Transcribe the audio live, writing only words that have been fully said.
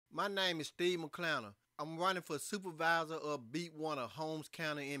My name is Steve Mcclellan. I'm running for supervisor of Beat 1 of Holmes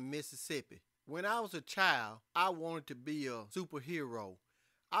County in Mississippi. When I was a child, I wanted to be a superhero.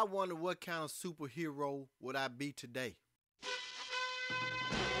 I wonder what kind of superhero would I be today.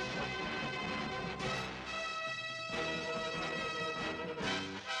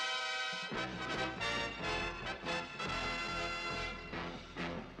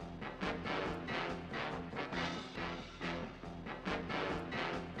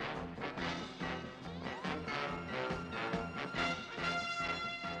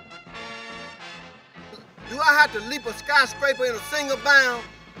 Do I have to leap a skyscraper in a single bound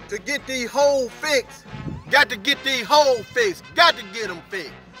to get these holes fixed? Got to get these holes fixed. Got to get them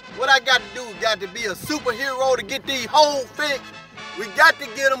fixed. What I got to do is got to be a superhero to get these holes fixed. We got to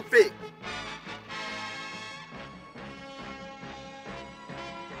get them fixed.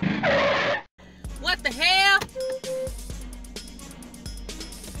 What the hell?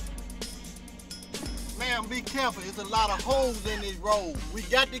 Ma'am, be careful. There's a lot of holes in this road. We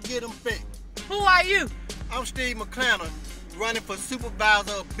got to get them fixed. Who are you? I'm Steve Mcclellan, running for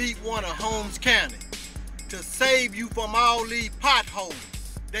supervisor of Beat 1 of Holmes County to save you from all these potholes.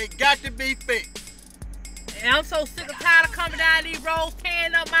 They got to be fixed. And I'm so sick and tired of coming down these roads,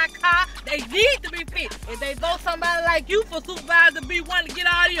 tearing up my car. They need to be fixed. If they vote somebody like you for supervisor Beat 1 to get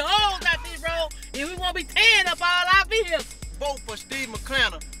all these holes out these roads, and we won't be tearing up all our vehicles. Vote for Steve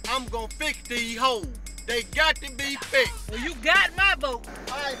Mcclellan. I'm gonna fix these holes. They got to be fixed. Well, you got my vote.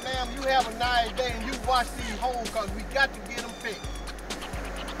 All right, ma'am, you have a nice day and you watch these holes because we got to get them fixed.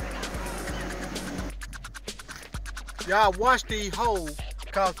 Y'all watch these holes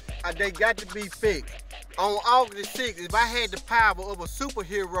because they got to be fixed. On Aug. 6th, if I had the power of a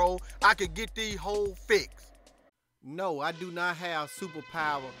superhero, I could get these holes fixed. No, I do not have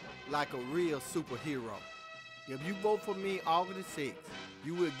superpower like a real superhero. If you vote for me Aug. 6th,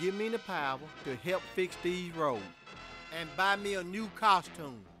 you will give me the power to help fix these roads and buy me a new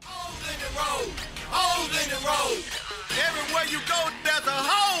costume. Holes in the road, holes in the road. Everywhere you go, there's a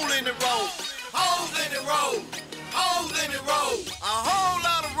hole in the road. Holes in the road, holes in the road. A whole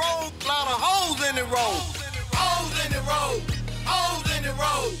lot of holes in the road. Holes in the road, holes in the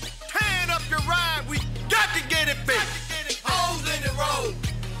road. Tearing up your ride, we got to get it fixed. Holes in the road,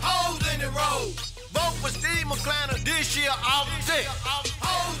 holes in the road. Vote for Steve Mcclellan this year, Aug. 6th.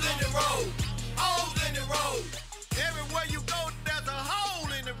 Holes in the road, holes in the road. Everywhere you